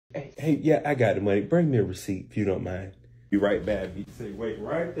Hey, yeah, I got the money. Bring me a receipt if you don't mind. Be right back. You say, wait,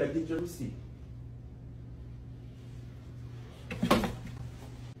 right there, get your receipt.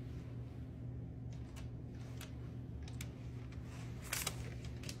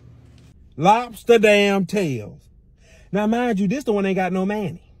 Lobster damn tails. Now, mind you, this the one ain't got no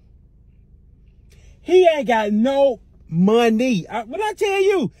money. He ain't got no money. When I tell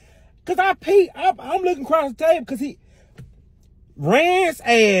you, because I'm looking across the table because he, Rand's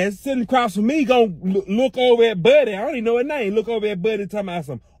ass sitting across from me gonna look over at Buddy. I don't even know his name. Look over at Buddy talking about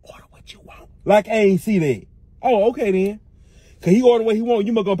some, order what you want. Like I ain't see that. Oh, okay then. Because he order what he want,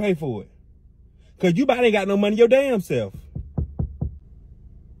 you must gonna pay for it. Because you about ain't got no money your damn self.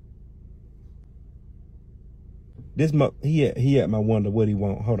 He at my wonder what he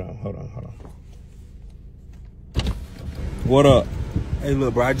want. Hold on. What up? Hey,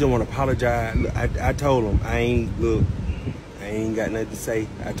 look, bro, I just want to apologize. Look, I told him I ain't got nothing to say.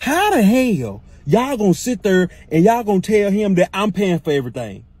 How the hell y'all gonna sit there and y'all gonna tell him that I'm paying for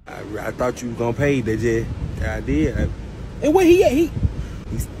everything? I thought you was gonna pay. I did. And where he at?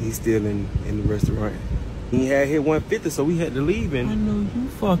 He's still in the restaurant. He had hit 150, so we had to leave. And I know you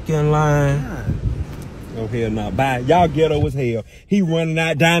fucking lying. God. Oh, hell no. Bye. Y'all ghetto as hell. He running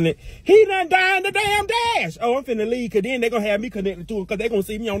out down it. He done dying the damn dash. Oh, I'm finna leave because then they going to have me connected to it because they going to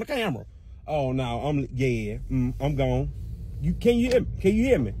see me on the camera. Oh, no. I'm gone. Can you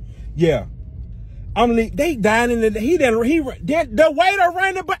hear me? Yeah. They dying in the, the waiter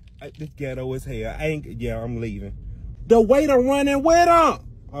running, but this ghetto as hell. I'm leaving. The waiter running with him.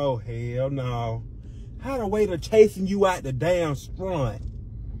 Oh, hell no. How the waiter chasing you out the damn front?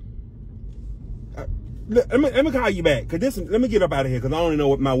 Let me call you back, cause let me get up out of here, cause I don't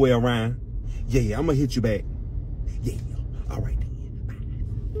know my way around. Yeah, I'm gonna hit you back. Yeah, all right.